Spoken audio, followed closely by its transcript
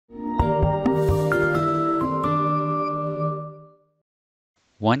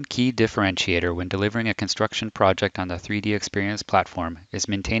One key differentiator when delivering a construction project on the 3D Experience platform is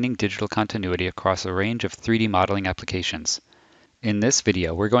maintaining digital continuity across a range of 3D modeling applications. In this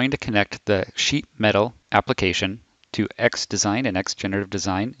video, we're going to connect the sheet metal application to XDesign and XGenerative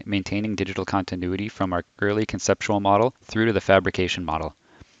design, maintaining digital continuity from our early conceptual model through to the fabrication model.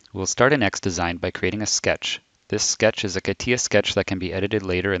 We'll start in XDesign by creating a sketch. This sketch is a CATIA sketch that can be edited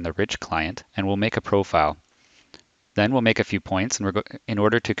later in the rich client, and we'll make a profile. Then we'll make a few points in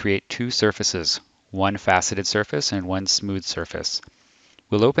order to create two surfaces, one faceted surface and one smooth surface.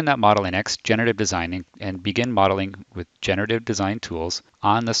 We'll open that model in XGenerative design and begin modeling with generative design tools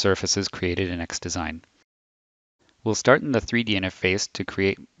on the surfaces created in XDesign. We'll start in the 3D interface to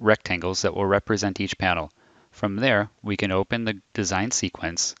create rectangles that will represent each panel. From there, we can open the design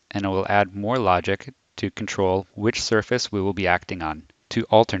sequence and it will add more logic to control which surface we will be acting on, to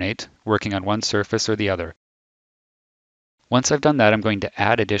alternate working on one surface or the other. Once I've done that, I'm going to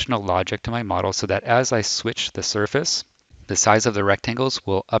add additional logic to my model so that as I switch the surface, the size of the rectangles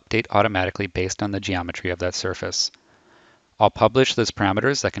will update automatically based on the geometry of that surface. I'll publish those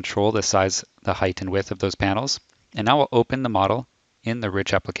parameters that control the size, the height, and width of those panels, and now I'll open the model in the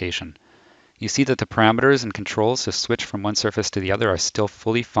rich application. You see that the parameters and controls to switch from one surface to the other are still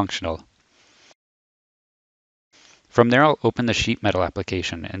fully functional. From there, I'll open the sheet metal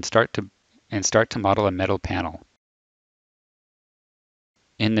application and start to model a metal panel.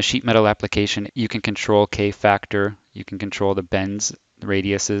 In the sheet metal application, you can control K factor, you can control the bends, the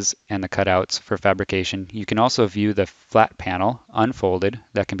radiuses, and the cutouts for fabrication. You can also view the flat panel unfolded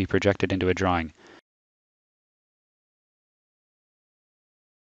that can be projected into a drawing.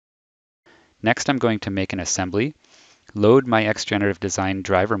 Next, I'm going to make an assembly, load my XGenerative design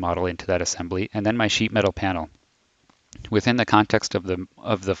driver model into that assembly, and then my sheet metal panel. Within the context of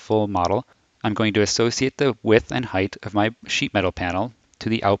the full model, I'm going to associate the width and height of my sheet metal panel to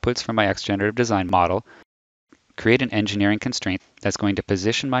the outputs from my XGenerative design model, create an engineering constraint that's going to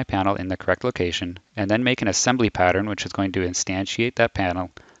position my panel in the correct location, and then make an assembly pattern which is going to instantiate that panel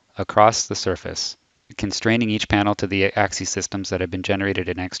across the surface, constraining each panel to the axis systems that have been generated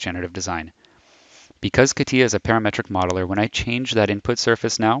in XGenerative design. Because CATIA is a parametric modeler, when I change that input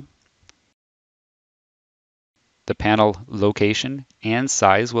surface now, the panel location and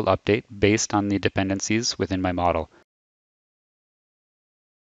size will update based on the dependencies within my model.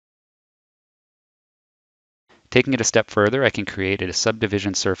 Taking it a step further, I can create a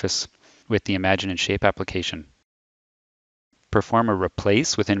subdivision surface with the Imagine and Shape application. Perform a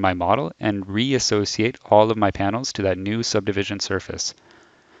replace within my model and reassociate all of my panels to that new subdivision surface.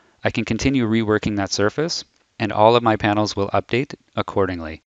 I can continue reworking that surface, and all of my panels will update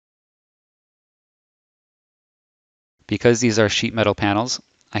accordingly. Because these are sheet metal panels,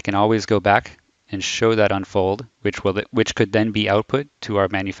 I can always go back and show that unfold, which could then be output to our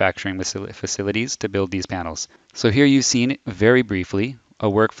manufacturing facilities to build these panels. So here you've seen very briefly a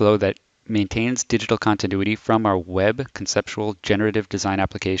workflow that maintains digital continuity from our web conceptual generative design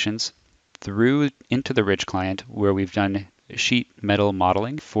applications through into the rich client where we've done sheet metal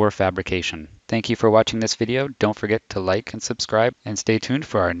modeling for fabrication. Thank you for watching this video. Don't forget to like and subscribe and stay tuned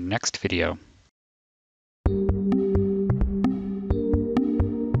for our next video.